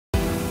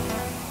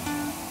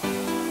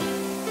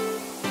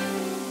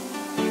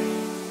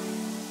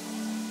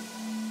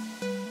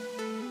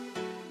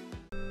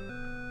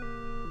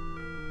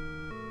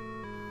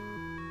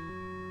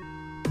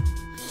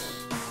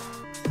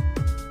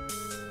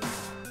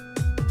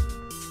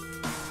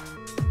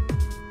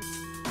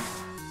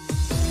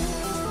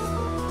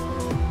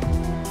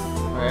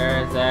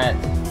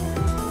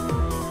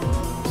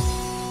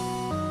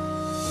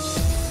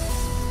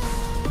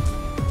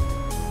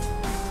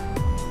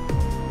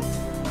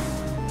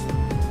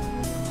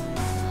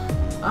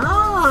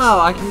Oh,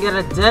 I can get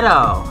a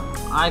ditto.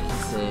 I can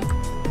see.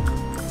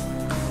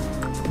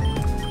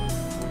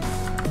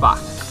 Fuck.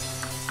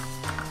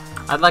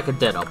 I'd like a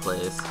ditto,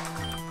 please.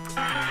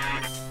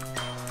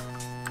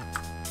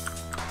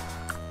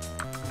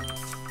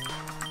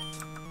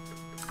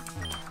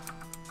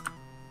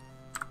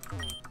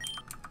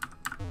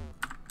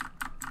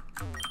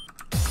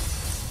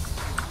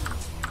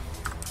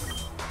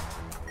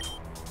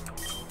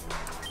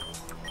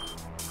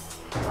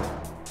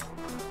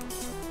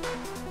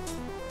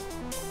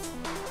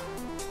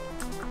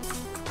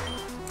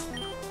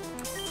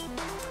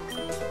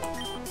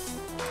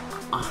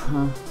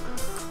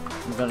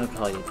 I'm gonna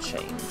call you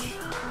Change.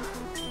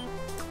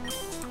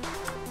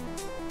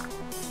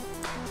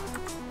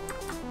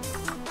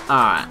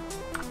 Alright.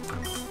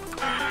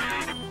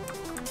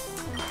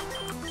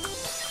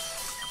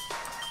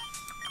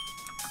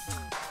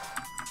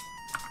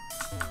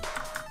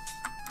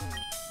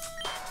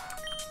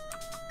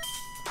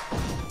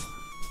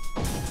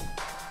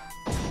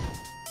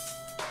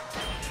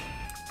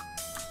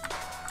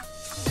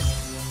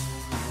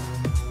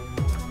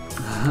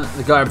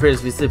 The guard appears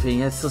to be sleeping,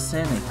 yet still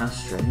standing. How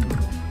strange.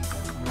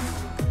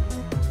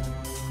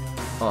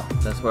 Oh,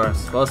 that's where I'm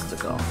supposed to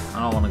go. I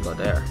don't want to go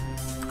there.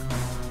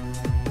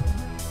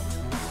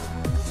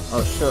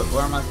 Oh shit,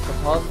 where am I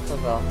supposed to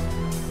go?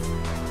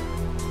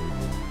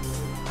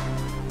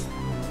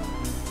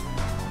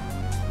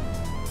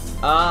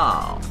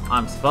 Oh,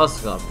 I'm supposed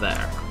to go up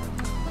there.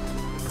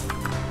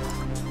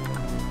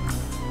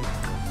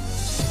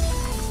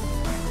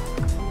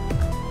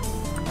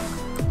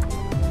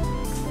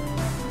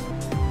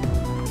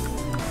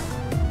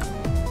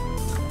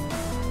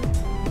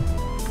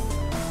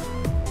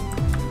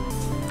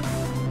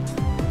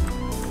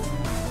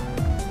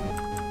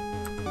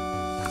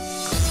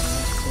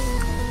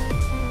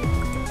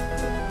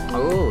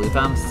 Oh, we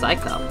found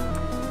Psycho.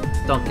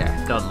 Don't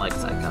care. Don't like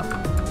Psycho.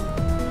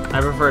 I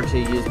prefer to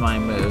use my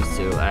moves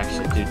to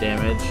actually do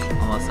damage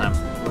unless I'm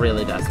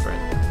really desperate.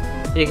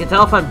 You can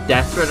tell if I'm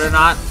desperate or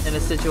not in a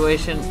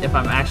situation if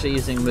I'm actually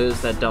using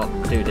moves that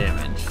don't do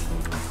damage.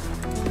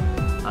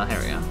 Oh, here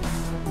we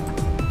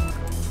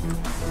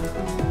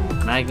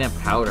go. Magnet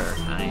powder.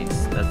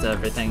 Nice. That's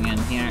everything in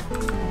here.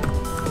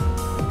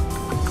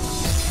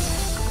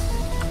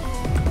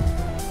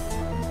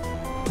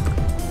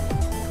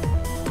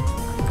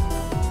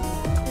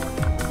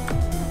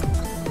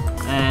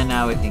 And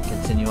now we can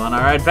continue on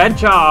our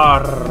adventure!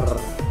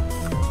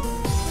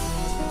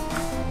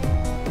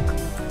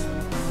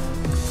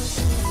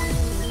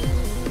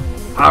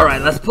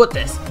 Alright, let's put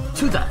this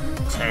to the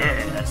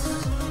test!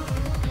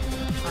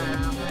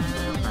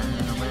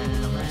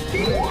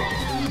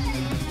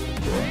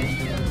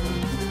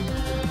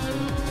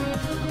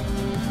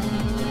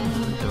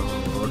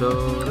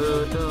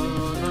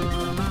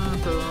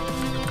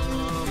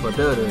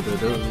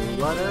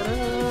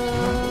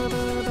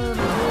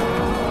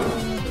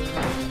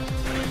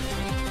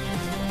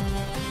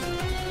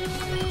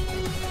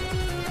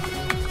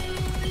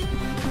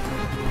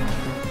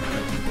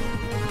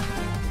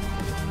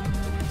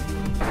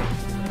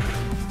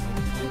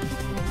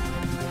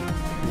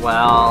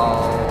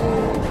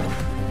 Well...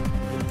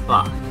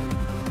 fuck.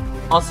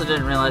 Also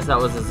didn't realize that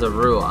was a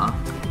Zorua.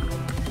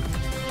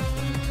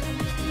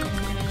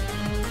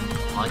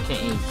 Well, I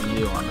can't use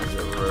you on a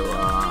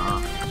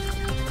Zorua.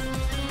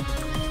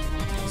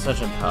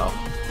 Such a hell.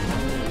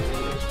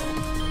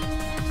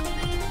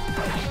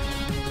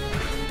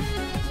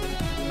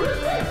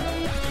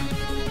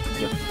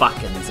 You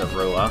fucking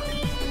Zorua.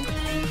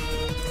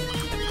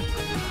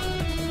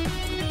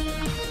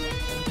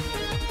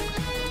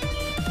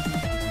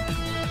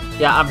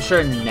 Yeah, I'm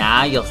sure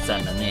now you'll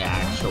send in the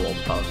actual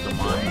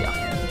Pokemon. Yeah.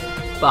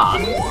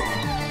 Fuck.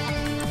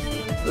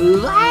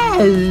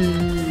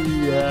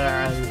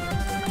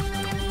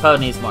 Poe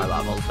needs more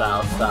levels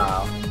though,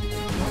 so.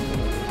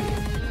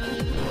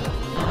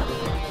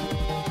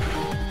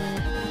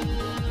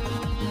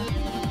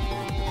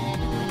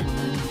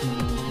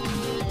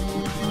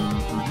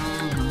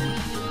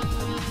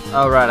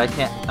 Oh right, I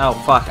can't. Oh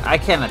fuck, I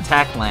can't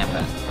attack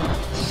Lambent.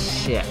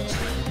 Shit.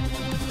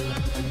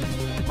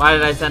 Why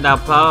did I send out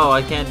Poe?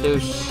 I can't do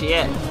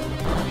shit.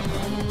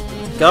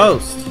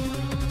 Ghost.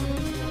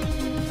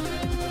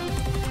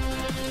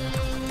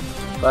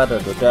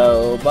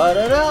 Ba-da-da-do,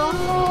 ba-da-da,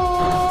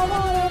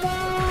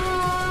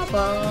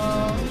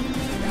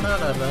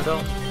 ba-da-da-do.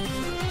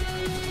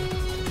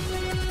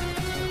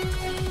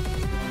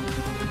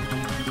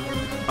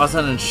 I'll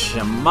send in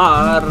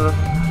Shamar.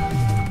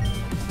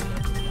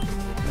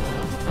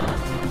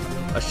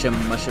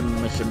 Shimma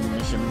shimma shimma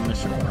shimma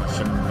shimma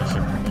shimma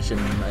shimma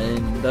shimma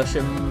in the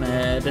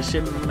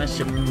shimma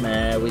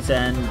shimma we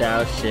send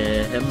out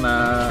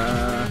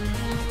Shimma.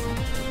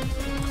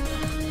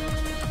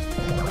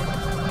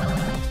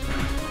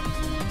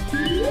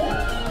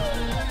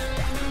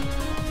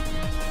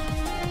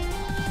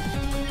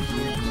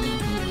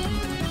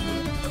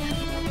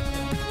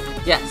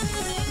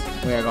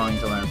 Yes, we are going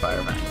to learn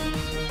Fire Fang.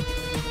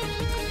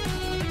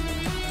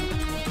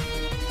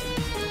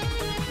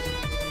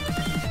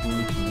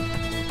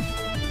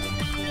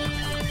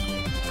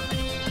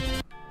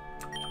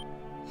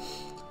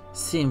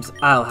 Seems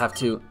I'll have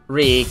to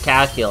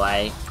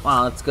recalculate.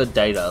 Well, it's good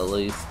data at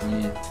least.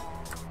 Yeah.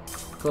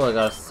 Cool, I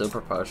got a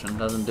super potion.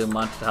 Doesn't do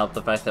much to help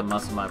the fact that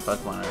most of my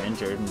Pokemon are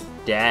injured and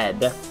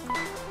dead.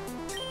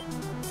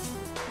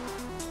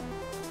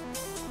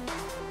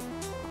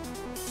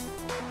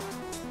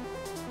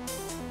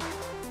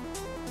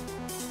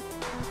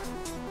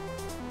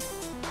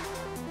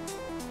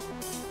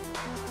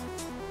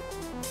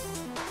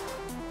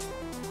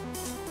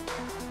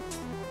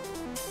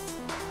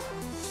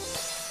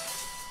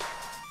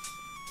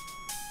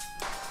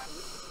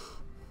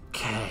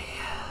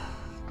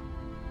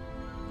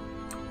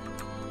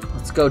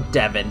 Let's go,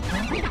 Devin.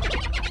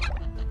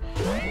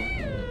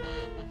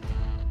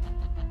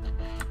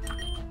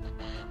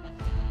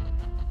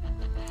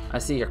 I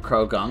see your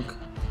Krogunk,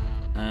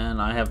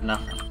 and I have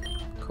nothing.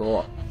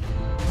 Cool.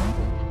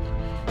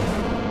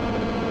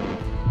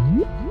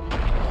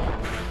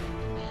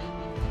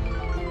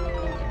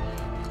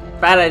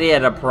 Bad idea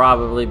to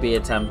probably be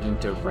attempting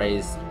to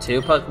raise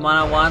 2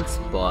 Pokemon at once,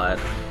 but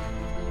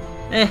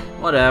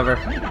whatever.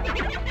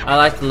 I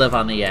like to live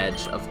on the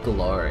edge of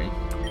glory.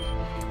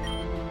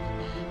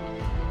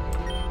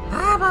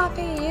 I'm on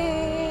the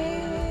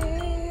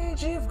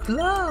edge of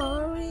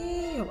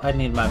glory. I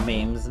need my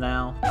memes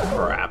now.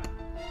 Crap.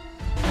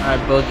 Alright,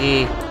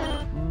 Boogie.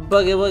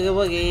 Boogie, Boogie,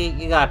 Boogie.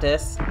 You got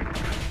this.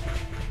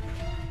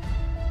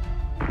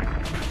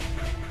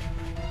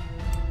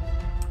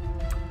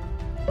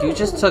 You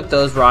just took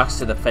those rocks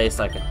to the face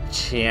like a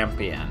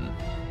champion.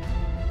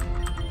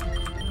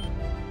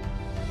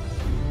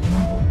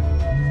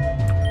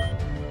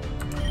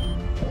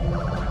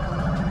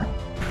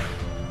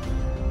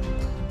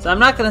 So I'm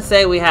not gonna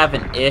say we have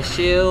an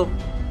issue,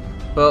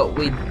 but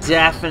we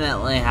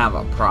definitely have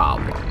a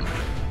problem.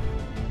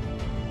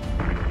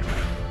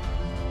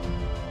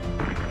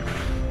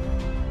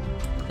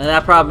 And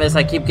that problem is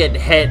I keep getting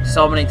hit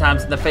so many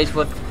times in the face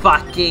with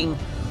fucking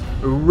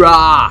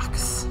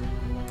rocks.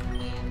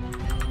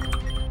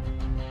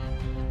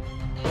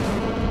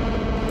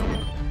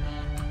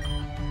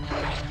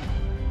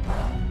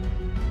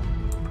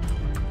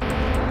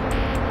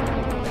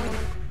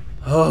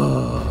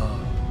 Oh,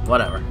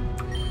 whatever.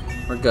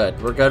 We're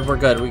good. We're good. We're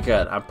good. We're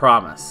good. I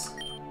promise.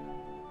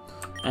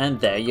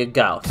 And there you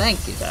go.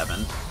 Thank you,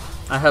 Devin.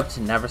 I hope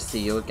to never see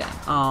you again.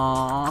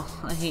 Aww,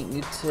 I hate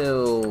you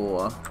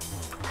too.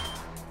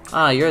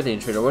 Ah, you're the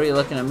intruder. What are you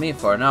looking at me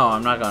for? No,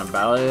 I'm not going to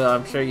battle you.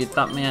 I'm sure you'd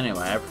thump me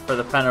anyway. I prefer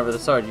the pen over the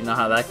sword. You know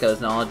how that goes.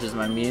 Knowledge is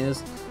my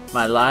muse.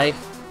 My life.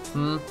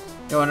 You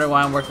wonder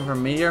why I'm working for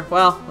Meteor?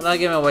 Well, without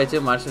giving away too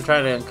much, I'm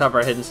trying to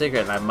uncover a hidden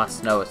secret, and I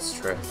must know its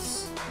truths.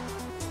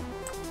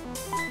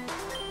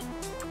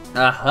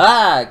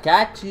 Aha!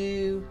 Got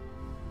you!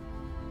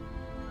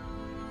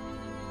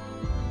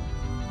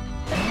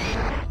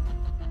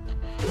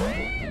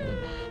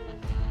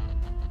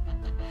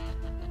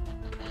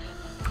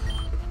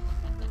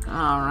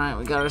 Alright,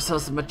 we got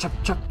ourselves some chop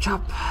chop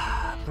chop.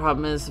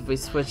 Problem is, if we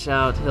switch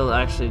out, he'll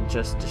actually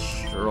just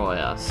destroy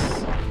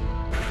us.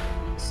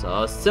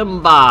 So,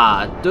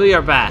 Simba, do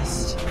your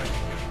best.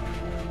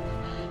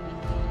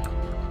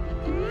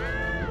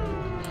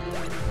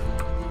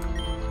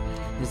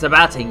 It's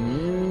about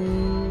to...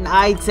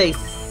 I'd say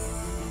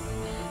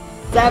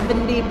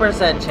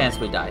 70% chance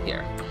we die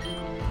here.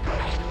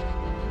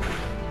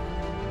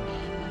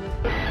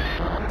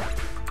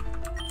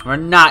 We're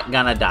not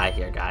gonna die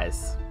here,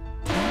 guys.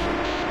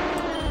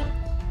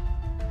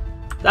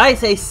 Did I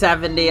say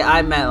 70?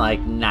 I meant like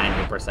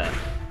 90%.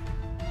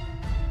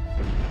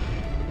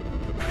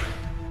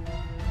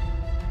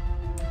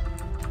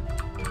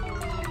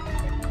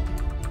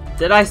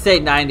 Did I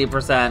say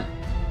 90%?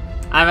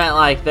 I meant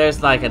like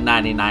there's like a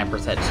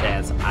 99%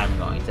 chance I'm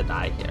going to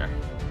die here.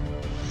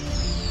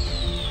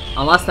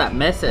 Unless that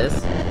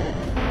misses.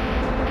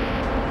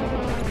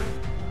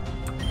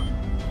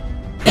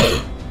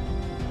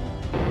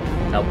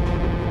 Nope.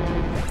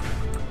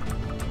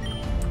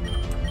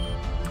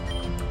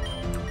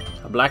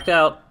 I blacked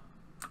out.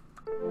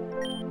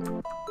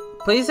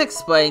 Please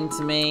explain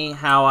to me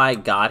how I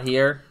got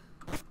here.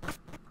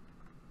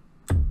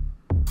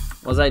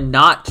 Was I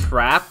not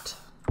trapped?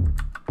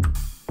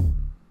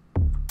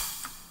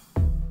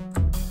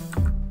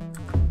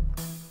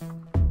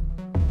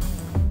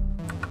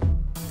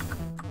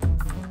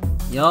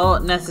 Yo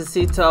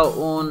necesito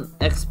un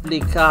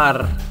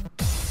explicar.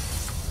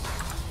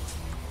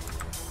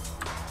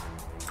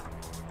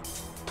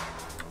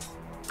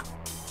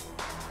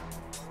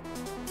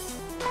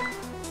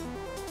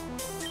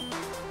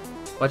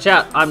 Watch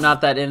out, I'm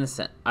not that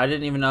innocent. I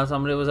didn't even know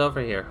somebody was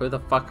over here. Who the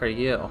fuck are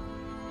you?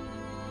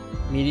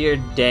 Meteor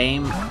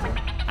Dame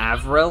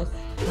Avril?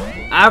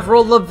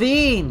 Avril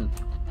Lavigne!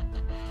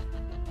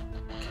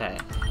 Okay.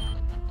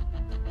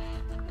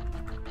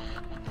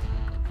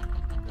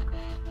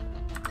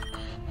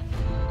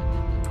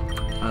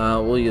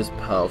 We'll use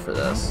Poe for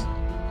this.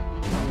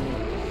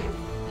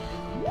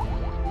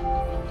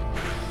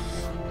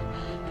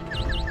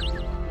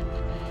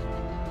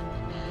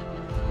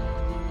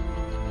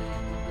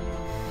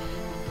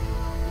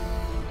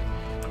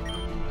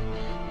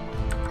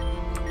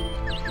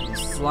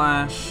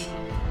 Slash.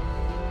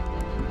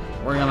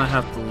 we're gonna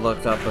have to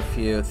look up a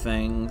few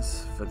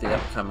things for the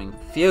upcoming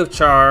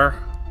future.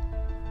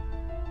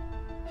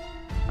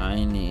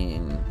 I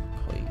need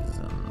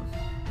poison.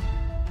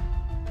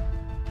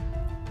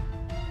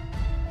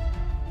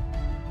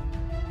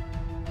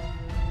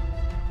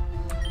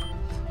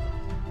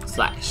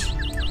 Slash.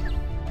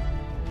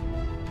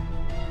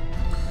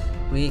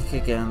 Weak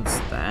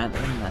against that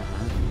and that.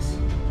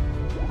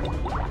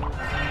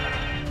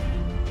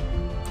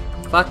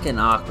 Fucking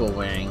Aqua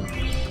Wing.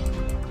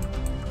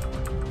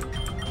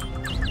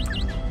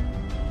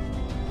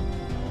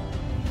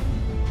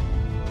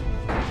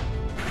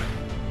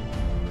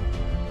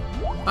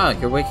 Oh,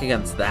 you're weak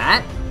against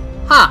that?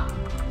 Huh!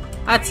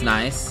 That's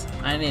nice.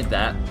 I need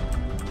that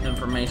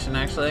information,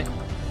 actually.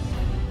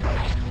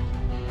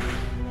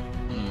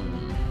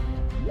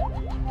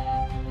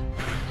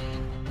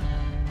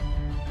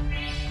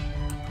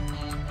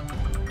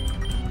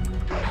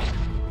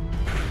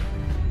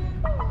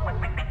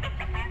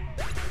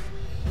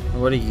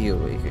 What are you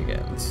weak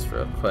against,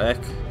 real quick?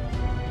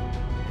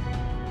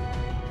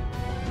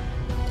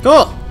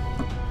 Cool!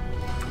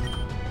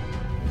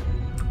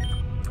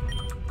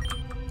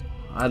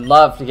 I'd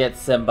love to get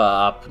Simba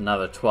up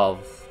another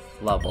 12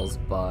 levels,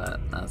 but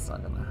that's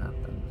not gonna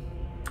happen.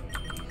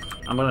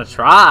 I'm gonna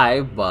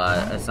try,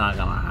 but it's not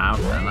gonna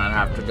happen. I'd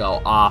have to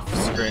go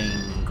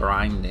off-screen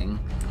grinding,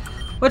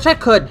 which I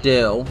could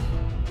do.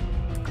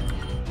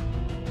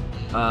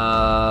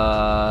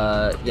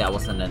 Yeah, we'll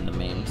send in the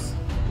memes.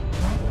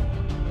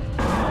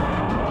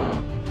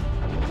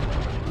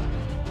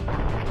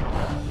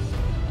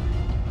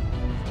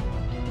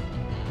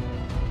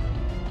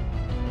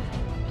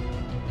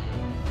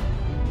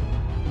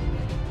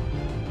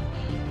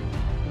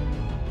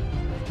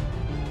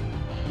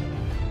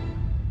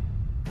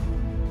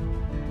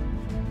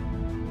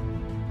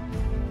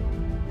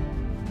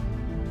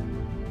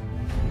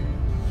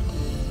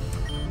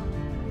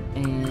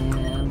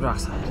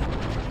 Rockside.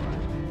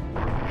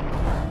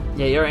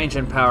 Yeah, your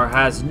ancient power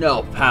has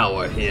no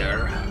power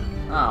here.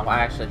 Oh, well,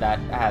 actually, that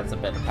has a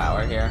bit of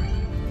power here.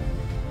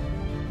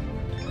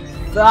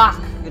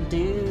 Fuck,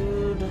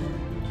 dude.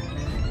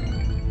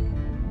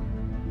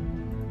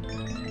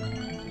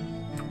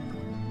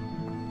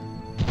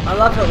 I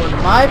love it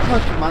when my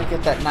Pokemon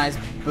get that nice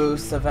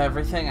boost of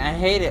everything. I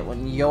hate it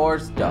when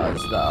yours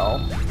does, though.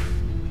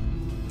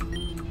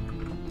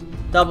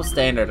 Double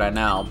standard, I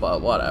know,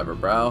 but whatever,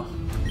 bro.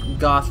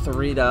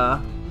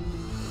 Gothrita.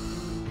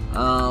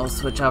 I'll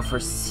switch out for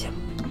Simba.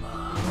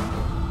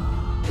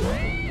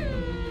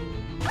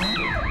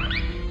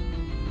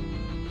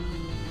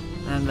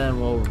 And then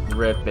we'll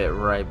rip it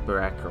right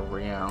back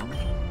around.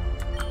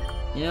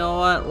 You know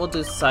what? We'll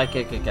do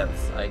Psychic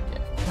against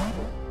Psychic.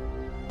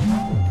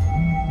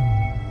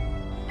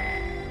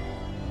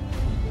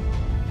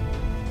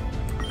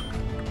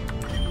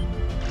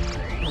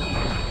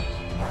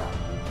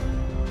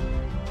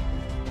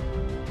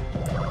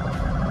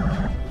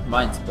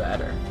 Mine's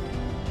better.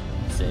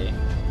 See?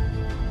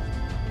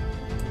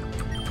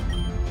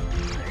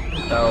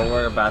 So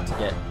we're about to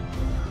get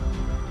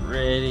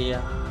pretty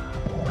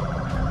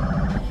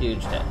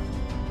huge hit.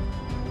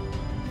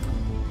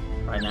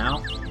 Right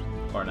now?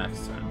 Or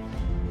next turn?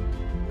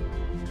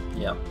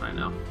 Yep, right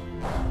now.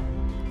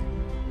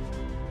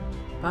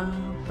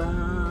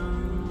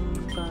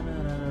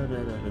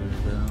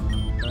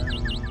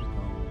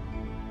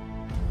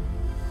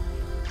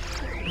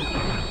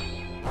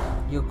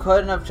 You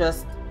couldn't have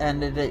just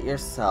ended it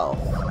yourself.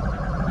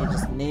 You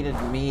just needed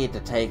me to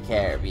take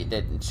care of you,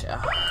 didn't you?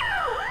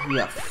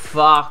 You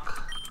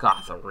fuck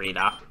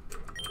Gotharita.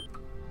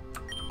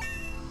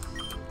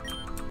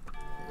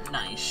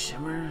 Nice,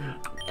 Shimmer.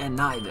 And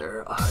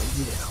neither are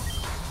you.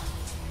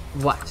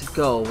 What?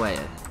 Go away.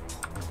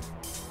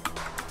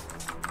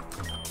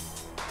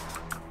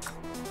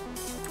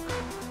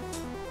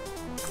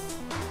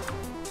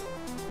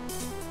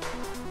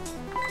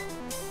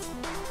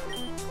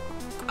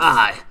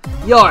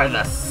 You're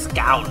the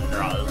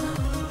scoundrel.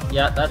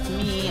 Yeah, that's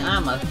me.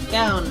 I'm a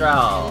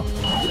scoundrel.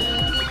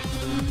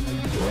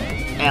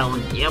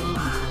 Elnium.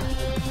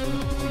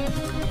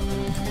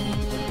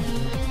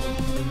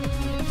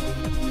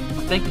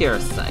 I think you're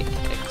a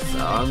psychic, so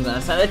I'm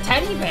gonna send a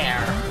teddy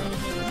bear.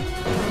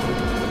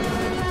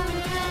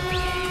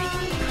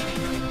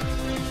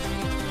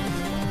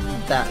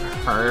 That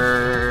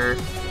hurt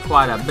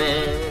quite a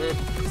bit.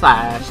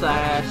 Slash,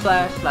 slash,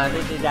 slash,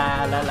 slash, dee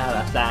da la la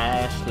la,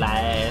 slash,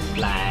 slash,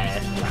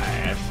 slash,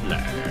 slash,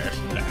 slash,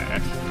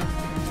 slash.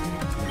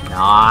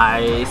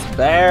 Nice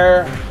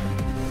bear.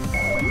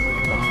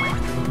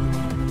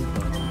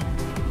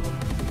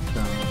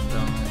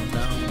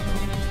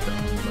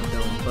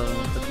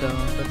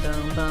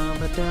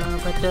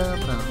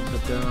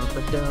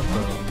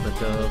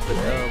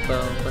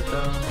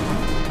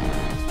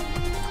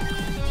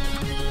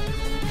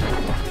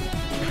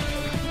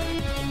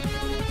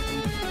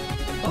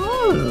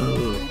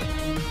 Ooh.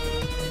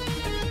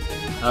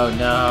 Oh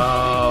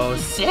no,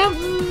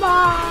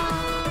 Simba!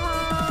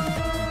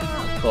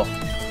 Cool.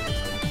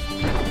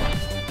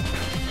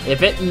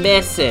 If it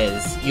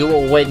misses, you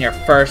will win your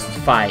first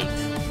fight.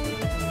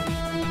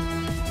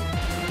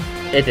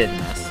 It didn't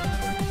miss.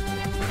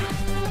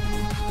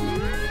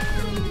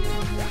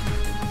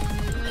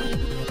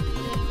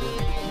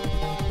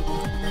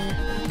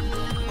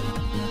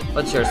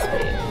 What's your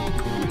speed?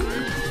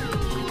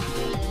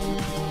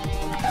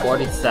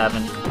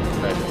 47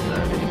 compared to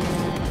 30.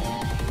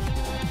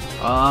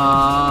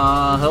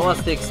 Who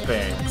wants the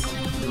experience?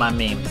 My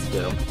memes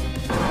do.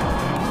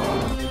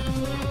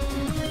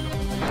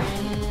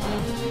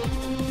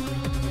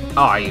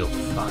 Oh, are you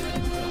fucking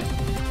kidding?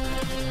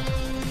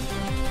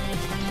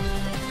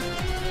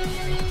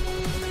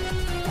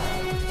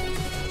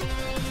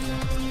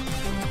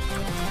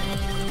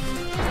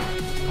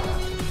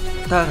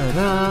 Da da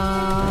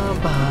da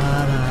ba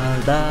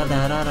da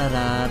da da da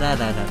da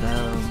da da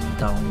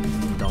dum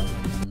dum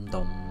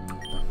dum.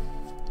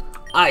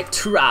 I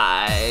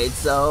tried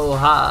so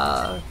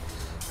hard.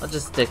 I'll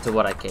just stick to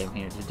what I came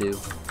here to do.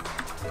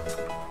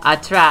 I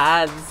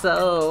tried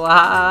so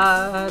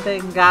hard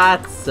and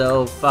got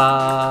so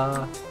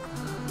far,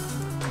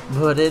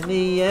 but in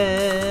the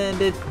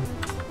end it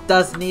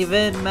doesn't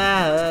even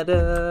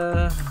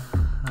matter.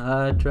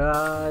 I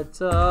tried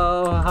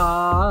so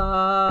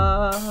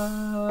hard.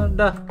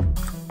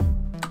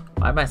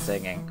 Why am I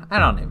singing? I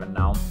don't even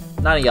know.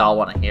 None of y'all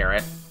want to hear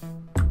it.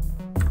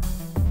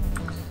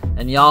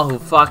 And y'all who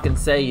fucking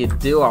say you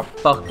do are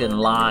fucking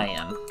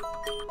lying.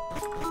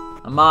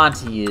 I'm on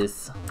to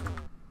yous.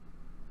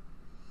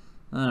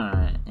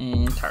 Alright,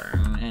 and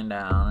turn, and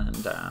down,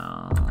 and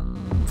down.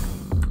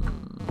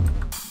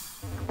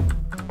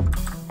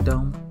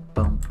 Dum,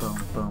 bum, bum,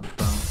 bum,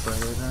 bum,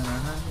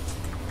 ba-da-da-da.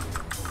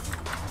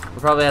 We'll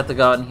probably have to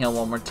go out and heal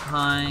one more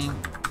time.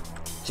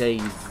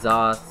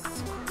 Jesus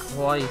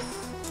Christ.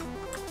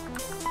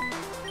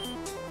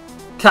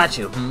 Caught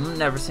you.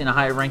 Never seen a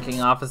high-ranking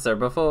officer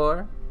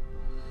before.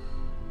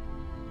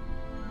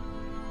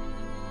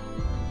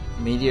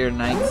 Meteor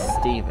Knight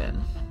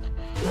Steven.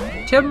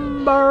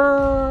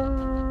 Timber!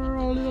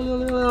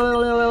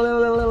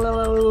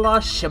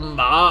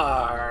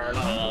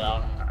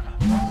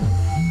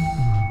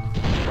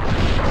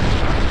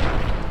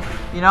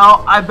 You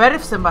know, I bet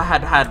if Simba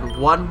had had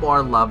one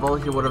more level,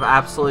 he would have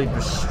absolutely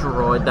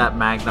destroyed that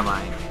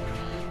Magnemite.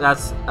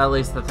 That's at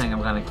least the thing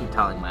I'm gonna keep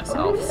telling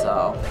myself,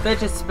 so.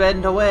 Fidget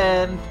spin to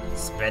win!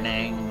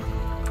 Spinning.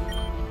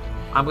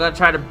 I'm gonna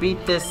try to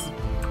beat this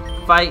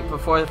fight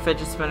before the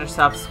fidget spinner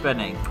stops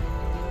spinning.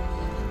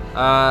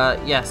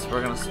 Yes,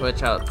 we're gonna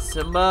switch out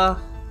Simba.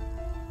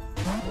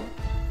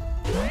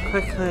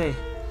 Quickly!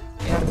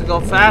 You have to go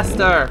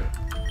faster!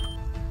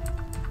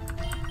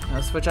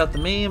 Now switch out the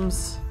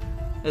memes.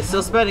 It's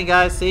still spinning,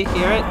 guys. See?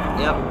 Hear it?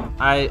 Yep.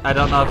 I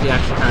don't know if you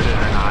actually heard it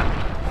or not.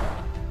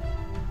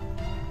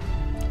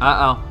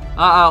 Uh-oh.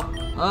 Uh-oh.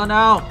 Oh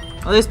no!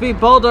 At least beat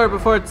Boulder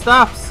before it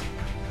stops!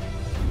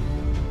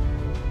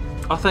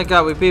 Oh, thank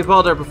God, we beat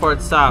Boulder before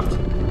it stopped.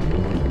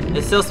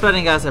 It's still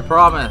spinning, guys, I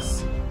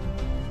promise.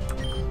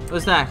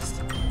 Who's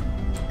next?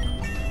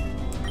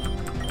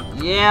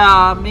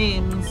 Yeah,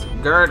 memes.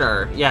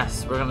 Girder.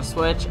 Yes, we're gonna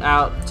switch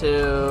out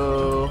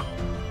to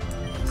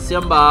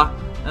Simba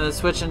and then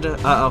switch into.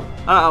 Uh-oh.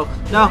 Uh-oh.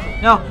 No,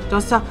 no,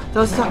 don't stop.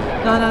 Don't stop.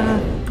 No, no, no.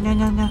 No,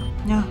 no, no.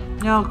 No,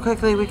 no.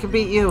 Quickly, we can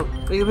beat you.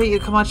 We can beat you.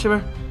 Come on,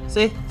 Shimmer.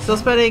 See? Still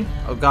spinning.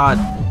 Oh, God.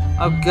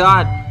 Oh,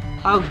 God.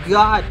 Oh,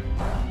 God.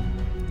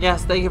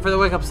 Yes, thank you for the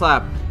wake-up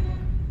slap.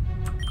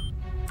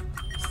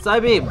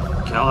 Side beam.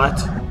 Kill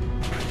it.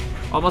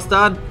 Almost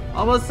done.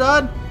 Almost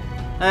done.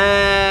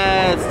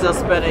 Hey, it's still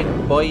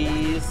spinning,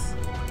 boys.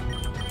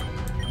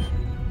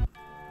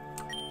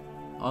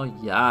 Oh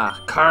yeah,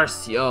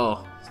 curse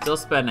yo. Still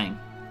spinning.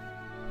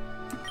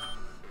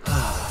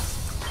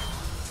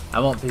 I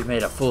won't be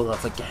made a fool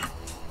of again.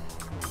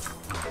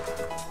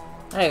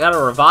 Hey, I got a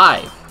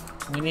revive.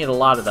 We need a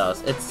lot of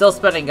those. It's still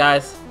spinning,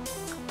 guys.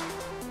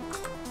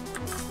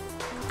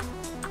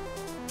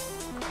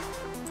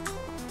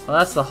 Well,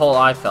 that's the hole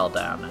I fell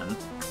down in.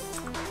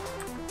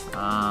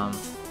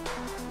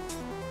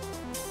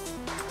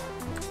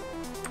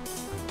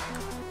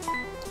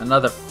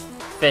 Another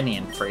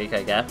Finian freak,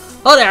 I guess.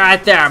 Oh, there,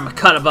 right there. I'm a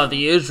cut above the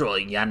usual,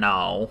 you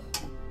know.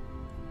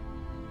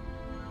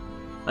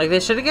 Like, they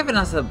should have given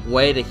us a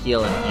way to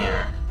heal in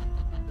here.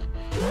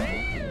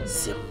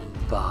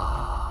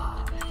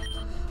 Simba,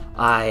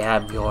 I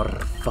am your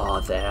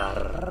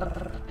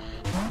father.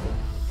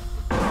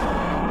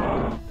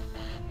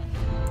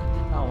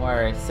 Don't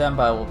worry,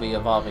 Simba will be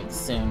evolving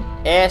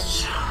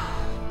soon-ish.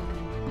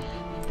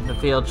 The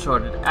field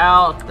shorted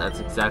out. That's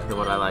exactly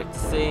what I like to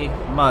see.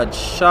 Mud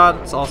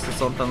shots, also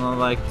something I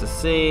like to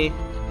see.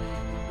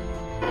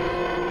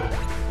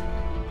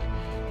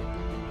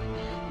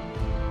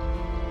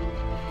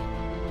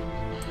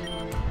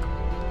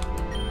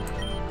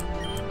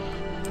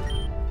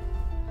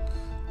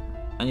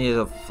 I need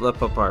to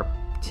flip up our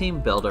team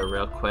builder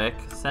real quick.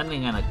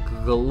 Sending in a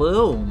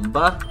Gloom.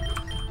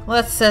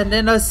 Let's send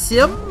in a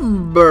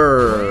Simba.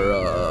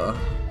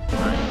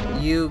 Right,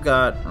 you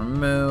got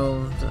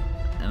removed.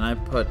 And I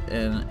put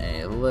in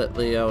a Lit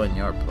Leo in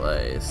your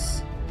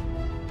place.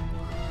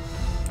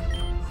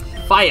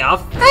 Fire!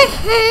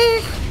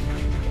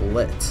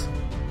 Lit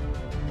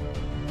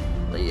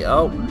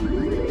yo.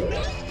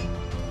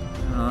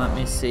 Let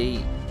me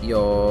see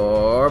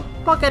your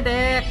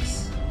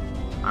Pokedex.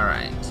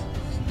 Alright.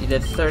 You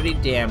did 30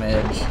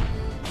 damage.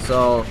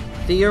 So,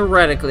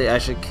 theoretically, I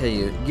should kill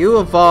you. You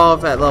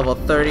evolve at level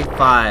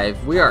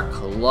 35. We are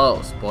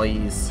close,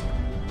 boys.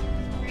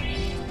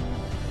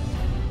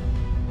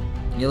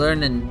 You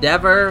learn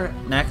Endeavor,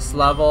 next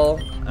level.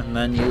 And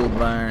then you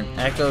learn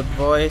Echoed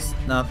Voice,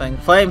 nothing.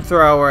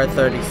 Flamethrower at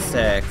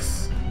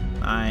 36.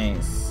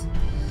 Nice.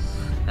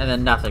 And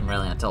then nothing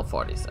really until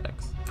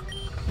 46.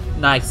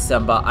 Nice,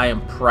 Simba. I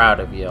am proud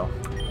of you.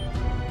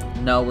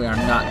 No, we are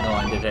not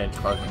going to change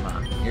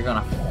Pokemon. You're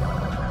gonna...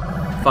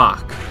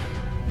 Fuck.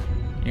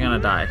 You're gonna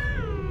die.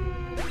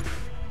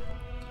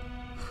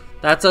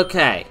 That's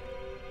okay.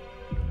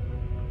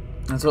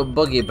 That's what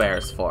Boogie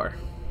Bear's for.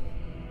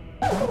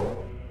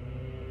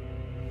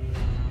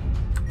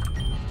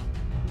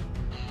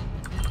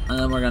 And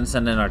then we're gonna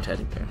send in our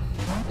teddy bear.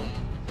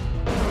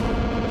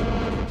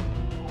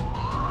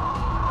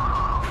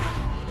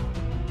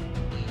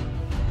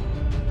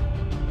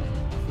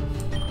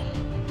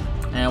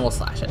 And we'll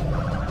slash it.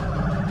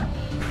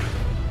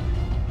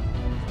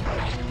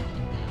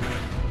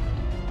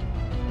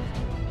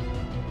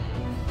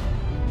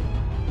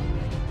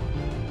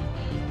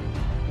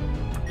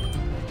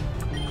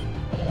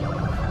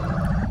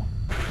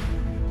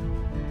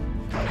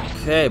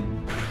 Okay,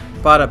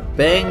 bada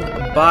bing,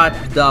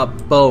 bada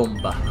boom.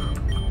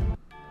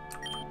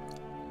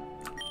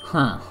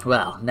 Huh,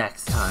 well,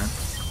 next time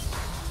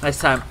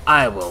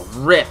I will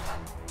rip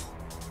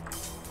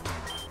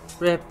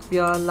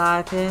your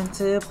life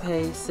into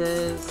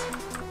pieces.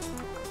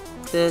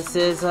 This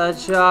is a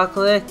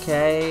chocolate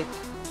cake.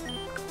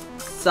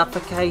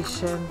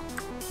 Suffocation,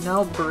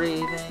 no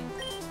breathing.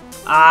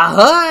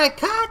 Ahoy,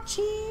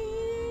 Kachi!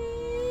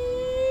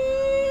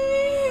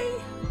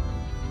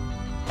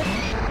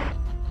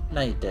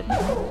 No, you didn't.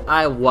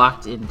 I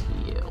walked into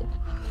you.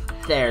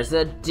 There's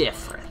a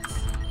difference.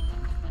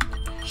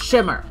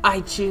 Shimmer,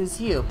 I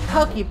choose you.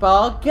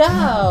 Pokeball,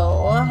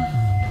 go!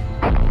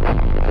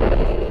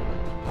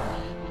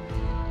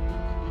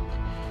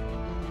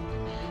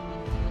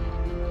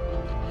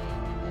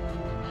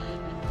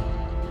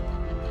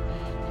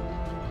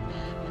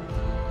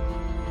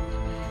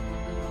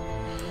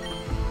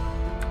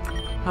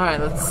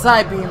 Alright, let's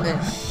side beam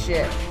this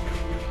shit.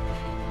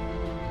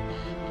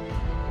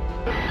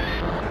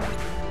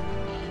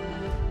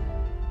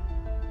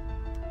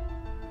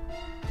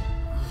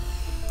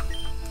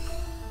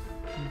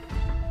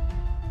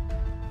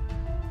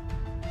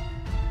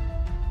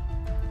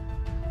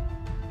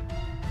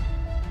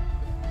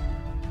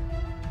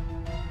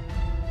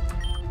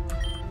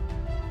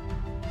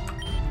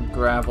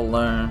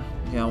 Graveler.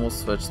 Yeah, we'll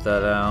switch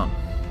that out.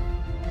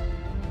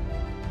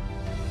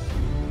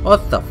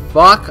 What the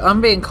fuck?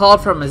 I'm being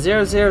called from a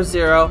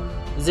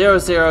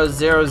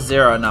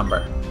 0000000 number.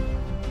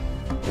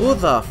 Who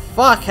the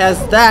fuck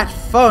has that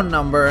phone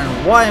number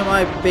and why am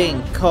I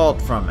being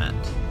called from it?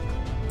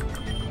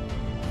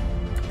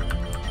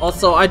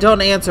 Also, I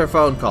don't answer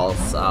phone calls,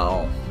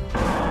 so...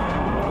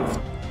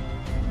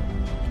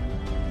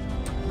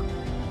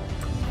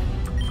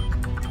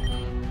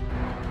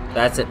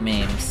 That's it,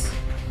 memes.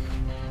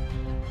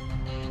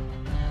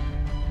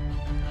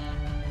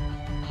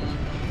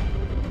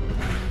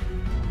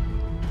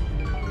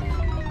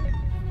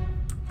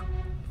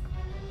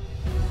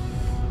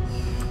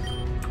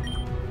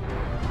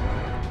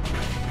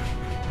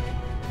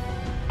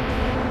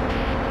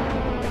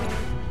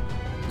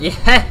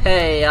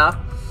 Yeah!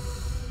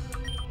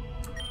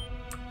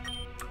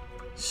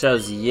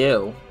 Shows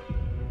you.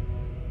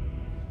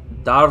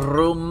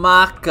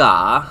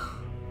 Darumaka.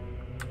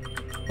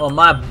 Well,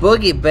 my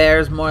Boogie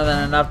Bear's more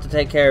than enough to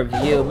take care of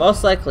you.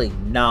 Most likely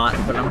not,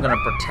 but I'm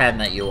gonna pretend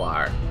that you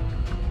are.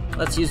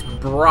 Let's use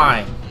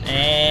Brine.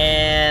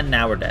 And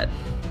now we're dead.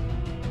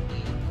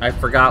 I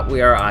forgot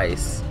we are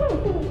ice.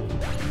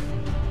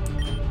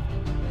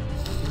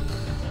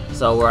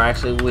 So we're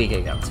actually weak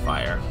against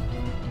fire.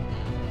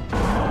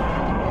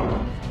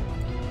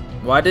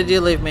 Why did you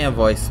leave me a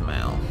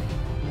voicemail?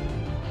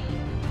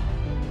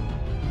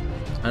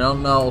 I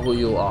don't know who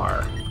you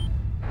are.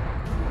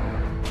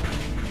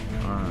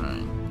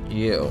 Alright,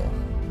 you.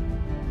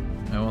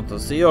 I want to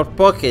see your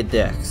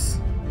Pokédex.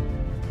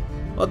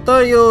 What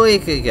are you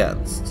weak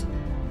against?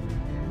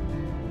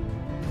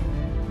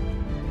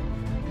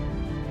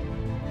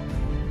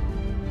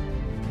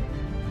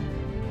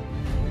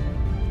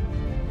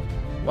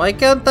 Why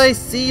can't I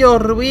see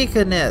your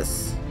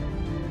weakness?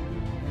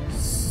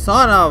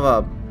 Son of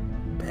a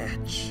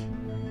bitch.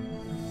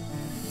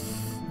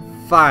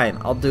 Fine,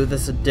 I'll do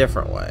this a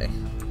different way.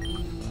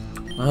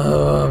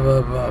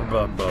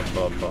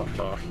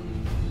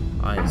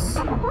 Ice.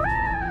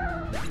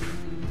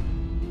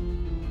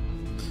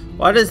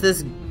 Why does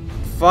this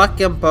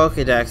fucking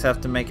Pokédex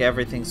have to make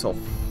everything so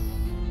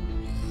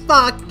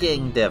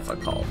fucking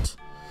difficult?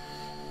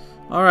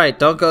 Alright,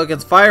 don't go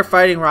against fire,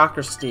 fighting, rock,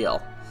 or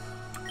steel.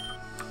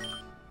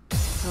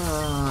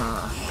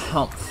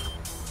 Humph.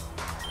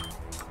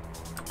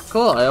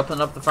 Cool, I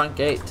opened up the front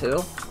gate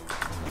too.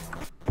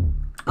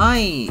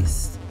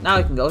 Nice! Now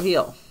I can go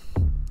heal.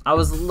 I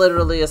was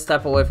literally a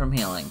step away from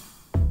healing.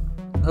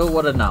 Who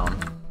would have known?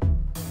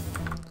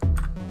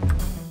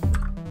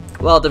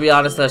 Well, to be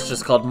honest, that's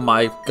just called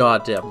my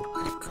goddamn...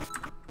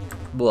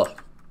 Blah.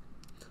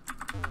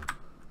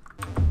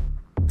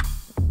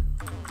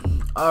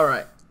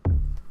 Alright.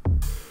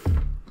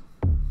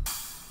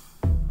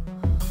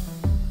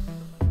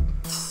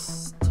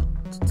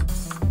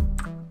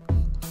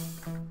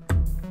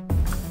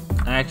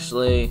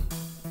 Actually...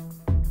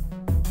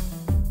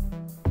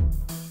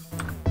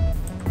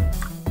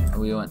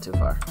 we went too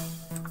far.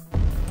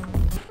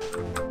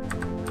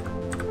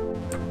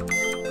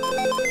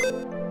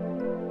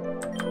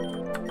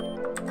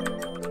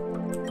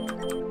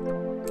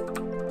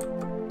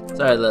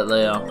 Sorry,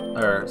 Leo.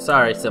 Or,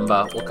 sorry,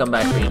 Simba. We'll come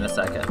back for you in a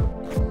second.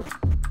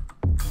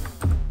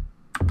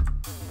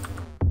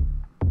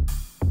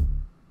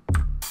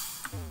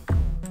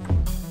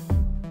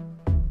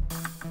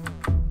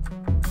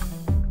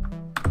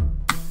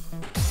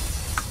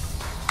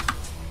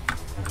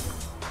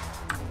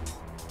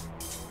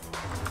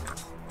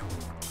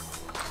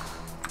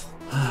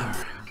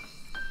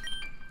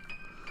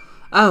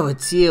 Oh,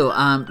 it's you.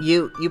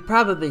 You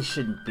probably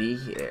shouldn't be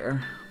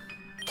here.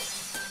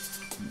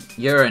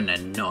 You're an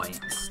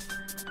annoyance.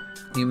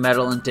 You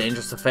meddle in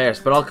dangerous affairs,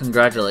 but I'll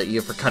congratulate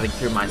you for cutting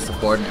through my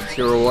subordinates.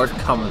 Your reward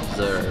come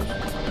observe.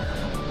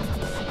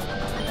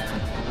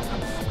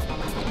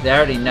 They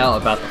already know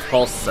about the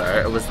Pulse,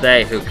 sir. It was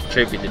they who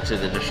contributed to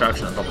the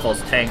destruction of the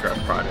Pulse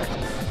Tangrowth project.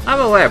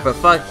 I'm aware, but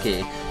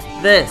Funky,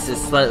 this is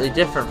slightly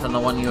different from the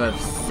one you have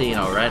seen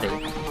already.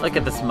 Look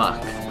at this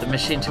muck. The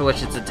machine to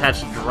which it's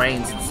attached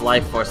drains its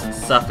life force and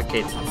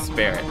suffocates its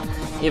spirit.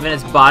 Even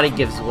its body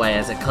gives way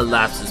as it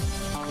collapses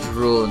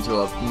drool into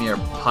a mere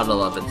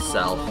puddle of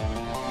itself.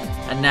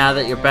 And now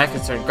that you're back,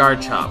 it's our Guard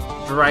Chomp,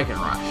 Dragon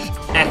Rush,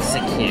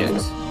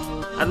 Execute,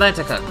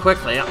 Atlantica,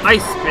 quickly,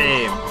 Ice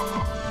Beam!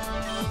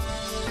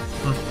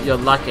 You're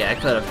lucky I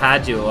could have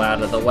had you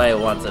out of the way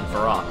once and for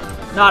all.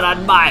 Not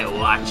on my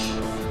watch!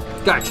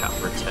 Guard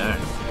Chomp, return.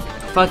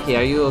 Funky,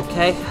 are you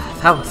okay?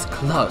 That was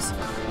close.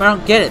 But I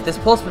don't get it. This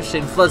pulse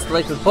machine floods the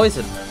lake with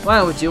poison.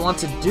 Why would you want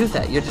to do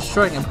that? You're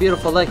destroying a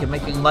beautiful lake and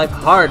making life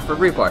hard for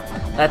Reborn.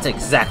 That's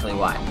exactly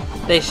why.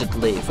 They should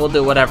leave. We'll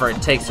do whatever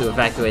it takes to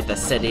evacuate the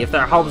city. If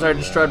their homes are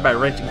destroyed by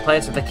raging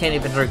plants or they can't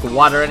even drink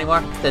water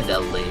anymore, then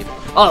they'll leave.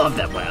 All of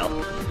them will.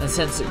 And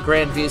since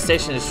Grandview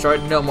Station is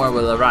destroyed, no more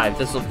will arrive.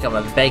 This will become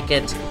a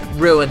vacant,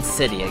 ruined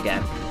city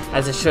again,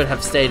 as it should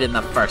have stayed in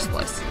the first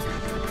place.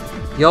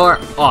 You're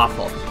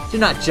awful. Do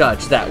not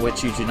judge that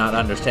which you do not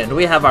understand.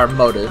 We have our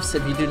motives.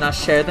 If you do not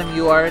share them,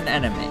 you are an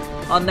enemy.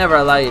 I'll never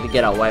allow you to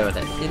get away with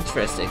it.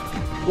 Interesting.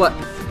 What?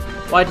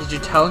 Why did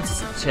your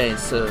tones change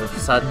so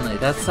suddenly?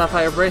 That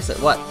sapphire bracelet.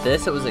 What?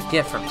 This? It was a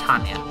gift from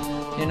Tanya.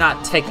 You're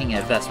not taking it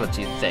if that's what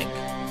you think.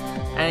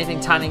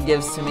 Anything Tanya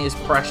gives to me is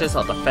precious.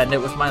 I'll defend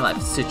it with my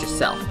life. Suit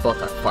yourself.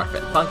 Both are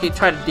forfeit. Funky,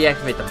 try to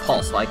deactivate the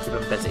pulse while I keep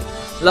him busy.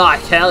 Like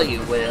hell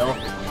you will.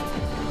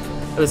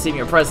 It would seem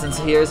your presence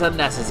here is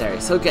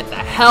unnecessary, so get the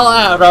hell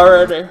out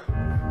already.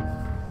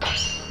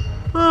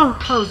 Oh,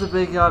 that was a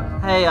big yawn.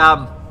 Hey,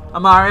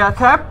 Amaria,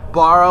 can I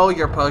borrow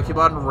your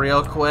Pokemon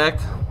real quick?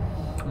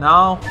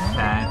 No?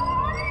 Okay.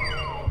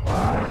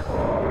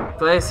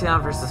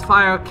 Glaceon versus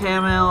Fire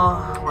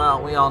Camel.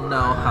 Well, we all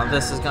know how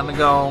this is gonna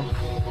go.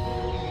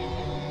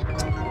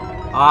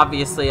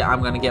 Obviously,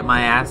 I'm gonna get my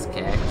ass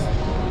kicked.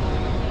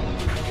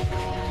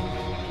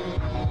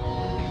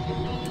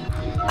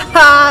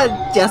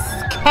 Ha! Just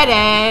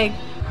kidding!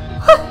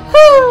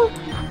 Woohoo!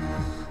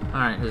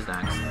 Alright, who's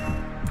next?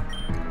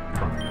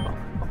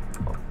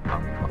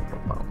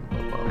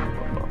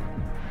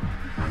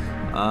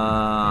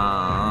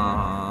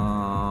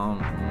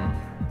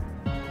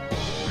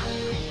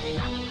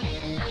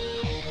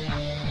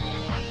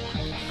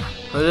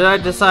 What did I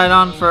decide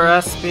on for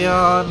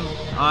Espeon?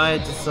 I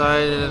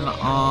decided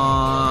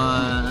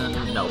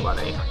on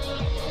nobody.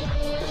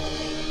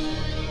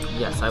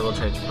 Yes, I will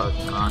change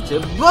Pokemon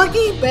to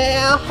Boogie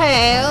Bell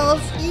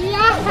Hells!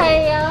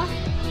 Yeah!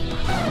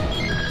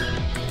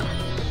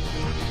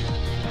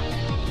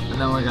 And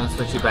then we're gonna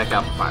switch you back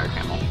out for Fire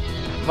Camel.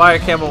 Fire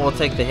Camel will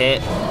take the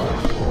hit.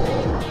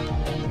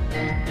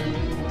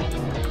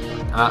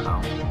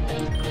 Uh-oh.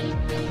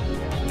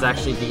 It's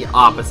actually the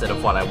opposite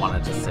of what I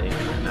wanted to see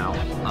right now.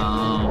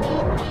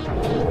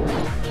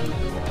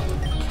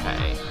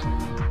 Okay.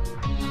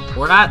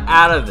 We're not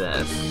out of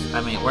this.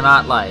 I mean, we're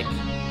not, like,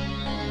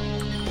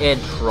 in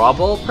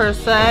trouble, per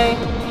se.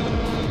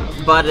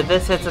 But if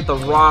this hits at the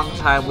wrong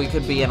time, we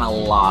could be in a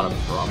lot of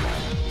trouble.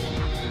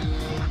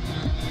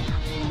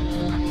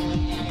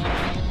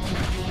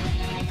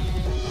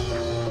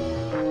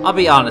 I'll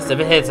be honest, if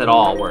it hits at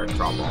all, we're in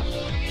trouble.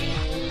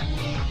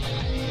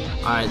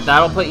 Alright,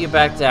 that'll put you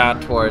back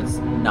down towards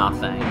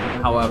nothing.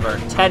 However,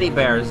 Teddy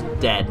Bear's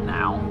dead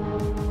now.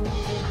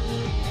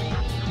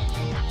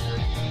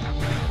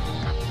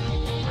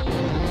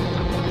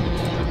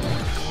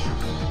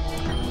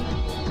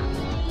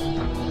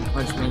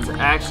 Which means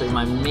actually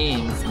my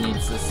memes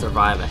needs to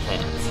survive a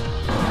hit.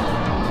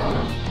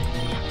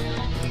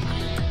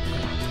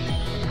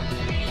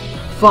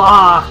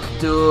 Fuck,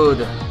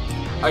 dude.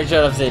 I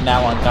should have seen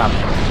that one coming.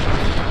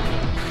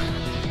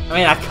 I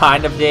mean, I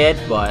kind of did,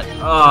 but...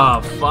 Oh,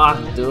 fuck,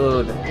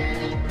 dude.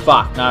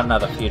 Fuck, not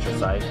another future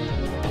sight.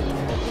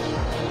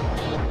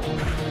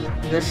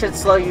 This should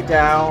slow you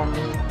down.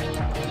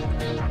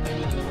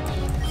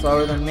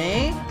 Slower than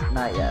me?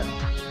 Not yet.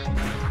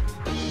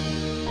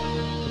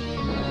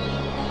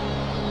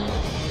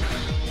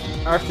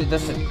 Actually,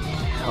 this should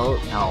kill...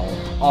 No.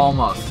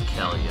 Almost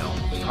kill you.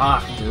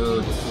 Fuck,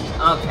 dude.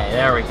 Okay,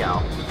 there we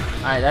go.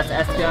 Alright, that's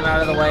Espeon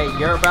out of the way.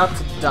 You're about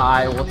to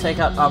die. We'll take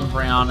out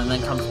Umbreon, and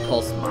then comes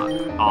Pulse Mach.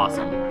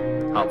 Awesome.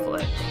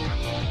 Hopefully.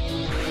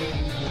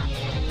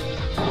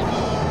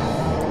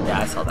 Yeah,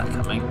 I saw that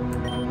coming.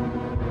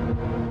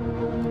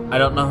 I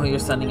don't know who you're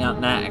sending out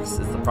next,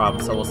 is the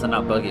problem, so we'll send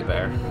out Boogie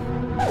Bear.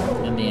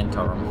 In the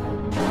interim.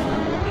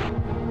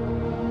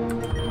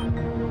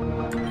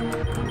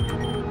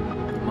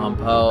 Come on,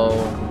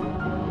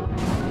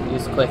 Poe.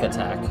 Use Quick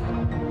Attack.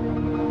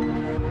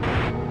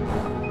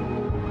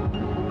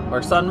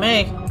 Works on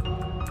me.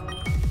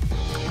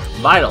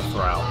 Vital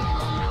Throw.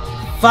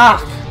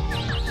 Fuck!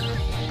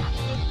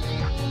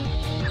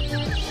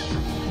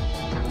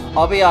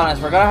 I'll be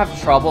honest, we're gonna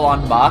have trouble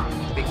on Mach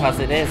because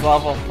it is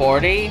level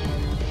 40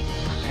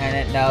 and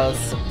it knows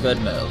some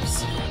good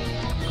moves.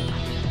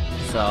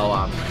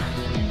 So,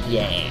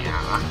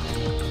 yeah.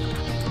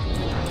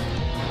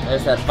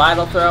 There's that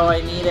Vital Throw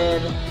I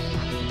needed.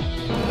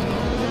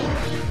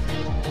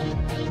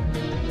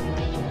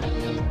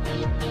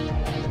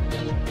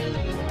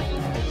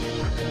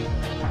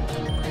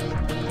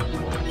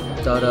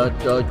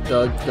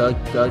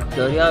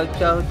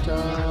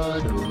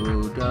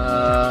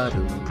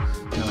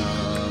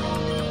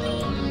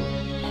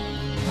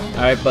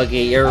 Alright,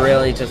 Boogie, you're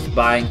really just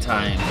buying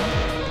time.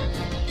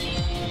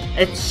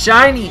 It's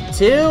shiny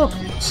too?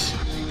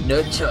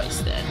 No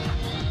choice then.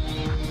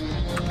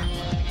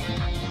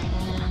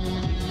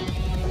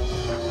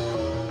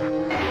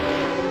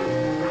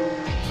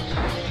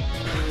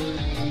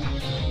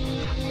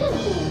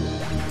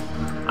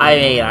 I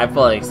mean, I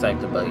fully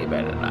expect a Boogie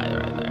Bear to die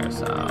right there,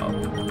 so...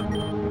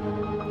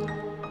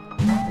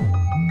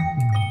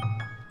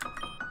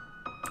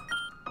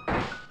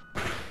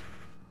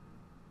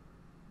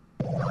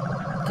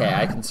 Okay,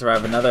 I can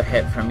survive another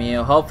hit from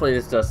you. Hopefully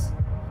this does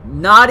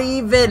not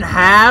even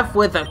half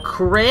with a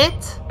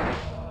crit?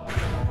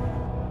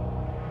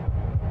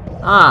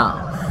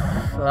 Oh,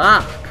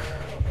 fuck.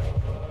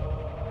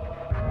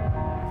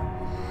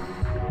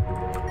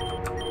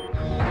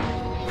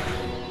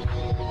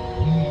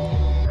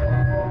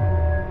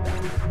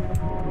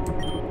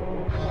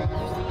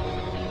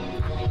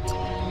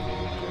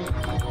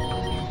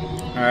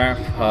 Alright,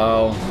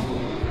 Poe.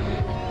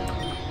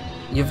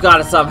 You've got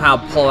to somehow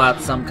pull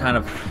out some kind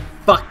of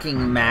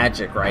fucking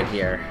magic right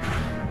here.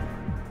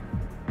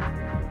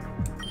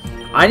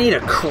 I need a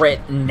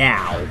crit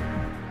now.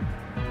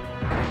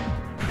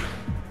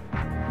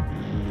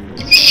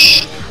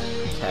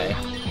 Okay.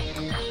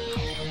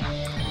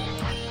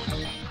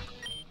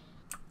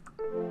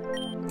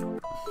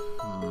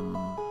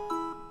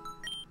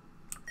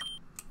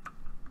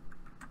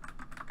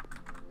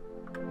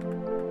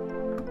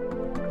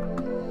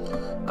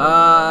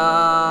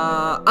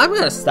 I'm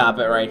gonna stop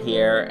it right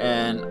here,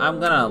 and I'm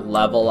gonna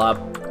level up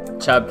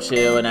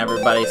Chubchoo and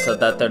everybody so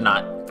that they're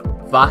not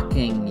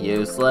fucking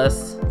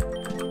useless.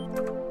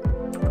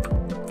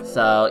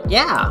 So,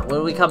 yeah,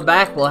 when we come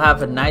back, we'll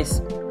have a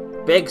nice,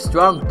 big,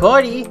 strong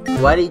party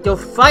ready to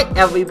fight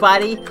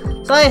everybody.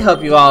 So I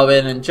hope you all have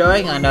been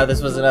enjoying. I know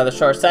this was another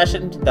short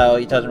session, though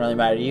it doesn't really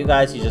matter to you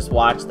guys. You just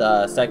watch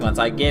the segments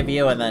I give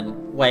you and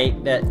then wait.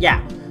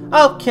 Yeah.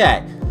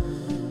 Okay.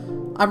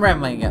 I'm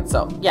rambling again,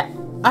 so, yeah.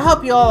 I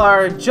hope you all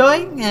are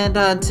enjoying, and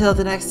until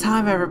the next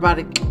time,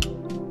 everybody,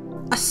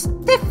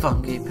 stay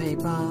funky,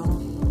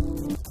 people.